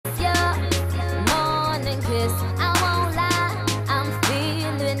this. I won't lie, I'm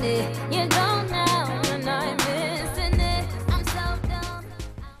feeling it. You don't know, and I'm missing it. I'm so dumb.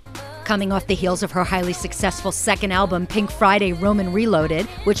 Coming off the heels of her highly successful second album, Pink Friday, Roman Reloaded,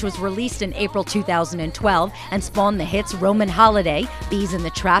 which was released in April 2012 and spawned the hits Roman Holiday, Bees in the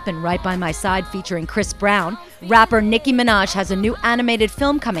Trap, and Right by My Side featuring Chris Brown, rapper Nicki Minaj has a new animated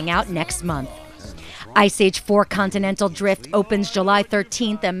film coming out next month. Ice Age 4 Continental Drift opens July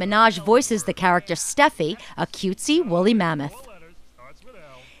 13th, and Minaj voices the character Steffi, a cutesy woolly mammoth.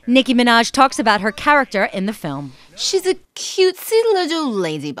 Nicki Minaj talks about her character in the film. She's a cutesy little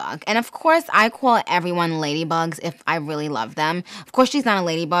ladybug. And of course, I call everyone ladybugs if I really love them. Of course, she's not a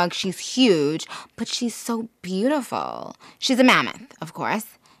ladybug. She's huge, but she's so beautiful. She's a mammoth, of course.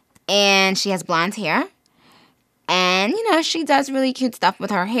 And she has blonde hair. And, she does really cute stuff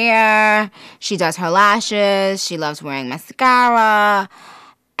with her hair. She does her lashes. She loves wearing mascara.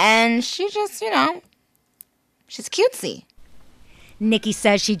 And she just, she's cutesy. Nicki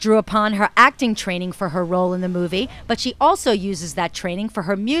says she drew upon her acting training for her role in the movie, but she also uses that training for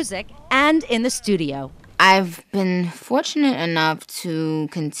her music and in the studio. I've been fortunate enough to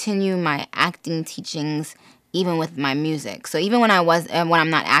continue my acting teachings even with my music. So even when I'm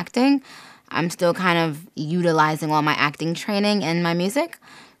not acting, I'm still kind of utilizing all my acting training in my music.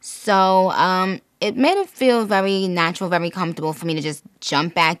 So it made it feel very natural, very comfortable for me to just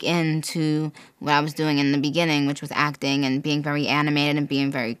jump back into what I was doing in the beginning, which was acting and being very animated and being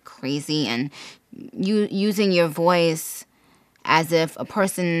very crazy and using your voice as if a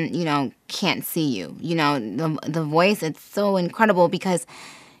person, can't see you. The voice, it's so incredible because,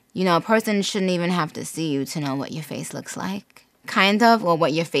 a person shouldn't even have to see you to know what your face looks like, kind of, or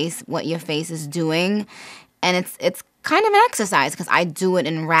what your face is doing. And it's kind of an exercise because I do it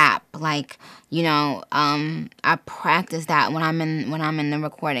in rap. Like, I practice that when I'm in the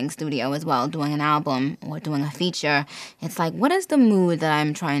recording studio as well, doing an album or doing a feature. It's like, what is the mood that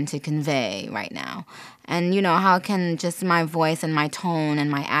I'm trying to convey right now? And, how can just my voice and my tone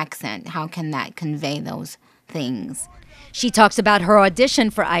and my accent, how can that convey those things? She talks about her audition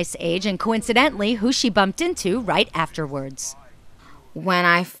for Ice Age and, coincidentally, who she bumped into right afterwards. When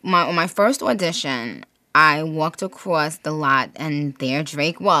my first audition, I walked across the lot, and there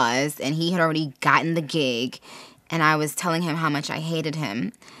Drake was, and he had already gotten the gig, and I was telling him how much I hated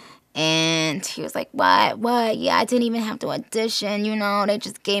him, and he was like, what, yeah, I didn't even have to audition, they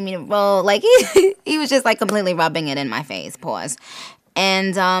just gave me the role, like, he was just, like, completely rubbing it in my face, pause,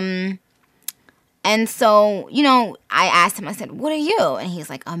 and so, I asked him, I said, what are you? And he's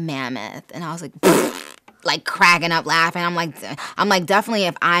like, a mammoth, and I was like, like, cracking up laughing. I'm like, definitely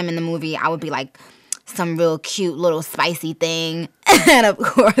if I'm in the movie, I would be like some real cute little spicy thing. And of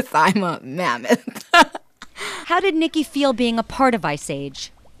course, I'm a mammoth. How did Nicki feel being a part of Ice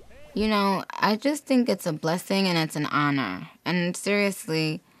Age? I just think it's a blessing and it's an honor. And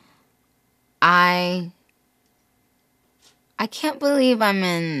seriously, I can't believe I'm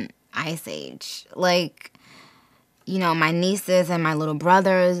in Ice Age. Like, my nieces and my little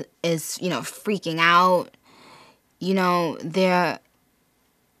brothers is, freaking out.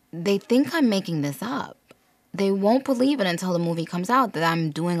 They think I'm making this up. They won't believe it until the movie comes out that I'm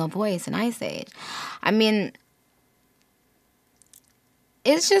doing a voice in Ice Age. I mean,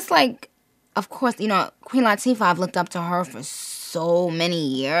 it's just like, of course, Queen Latifah, I've looked up to her for so many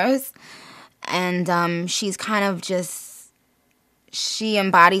years. And she's kind of just, she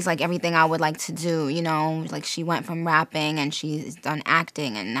embodies, like, everything I would like to do, Like, she went from rapping, and she's done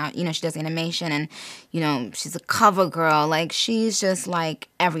acting, and now, she does animation, and, she's a cover girl. Like, she's just, like,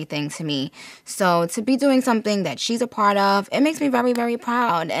 everything to me. So to be doing something that she's a part of, it makes me very, very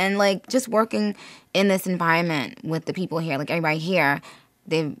proud. And, like, just working in this environment with the people here, like, everybody here,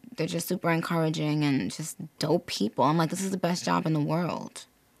 they're just super encouraging and just dope people. I'm like, this is the best job in the world.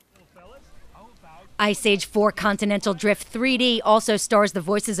 Ice Age 4 Continental Drift 3D also stars the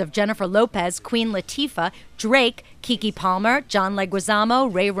voices of Jennifer Lopez, Queen Latifah, Drake, Keke Palmer, John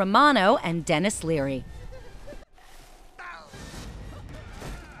Leguizamo, Ray Romano, and Dennis Leary.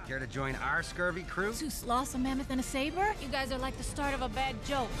 Care to join our scurvy crew? 2 sloths, a mammoth, and a saber? You guys are like the start of a bad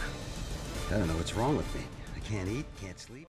joke. I don't know what's wrong with me. I can't eat, can't sleep.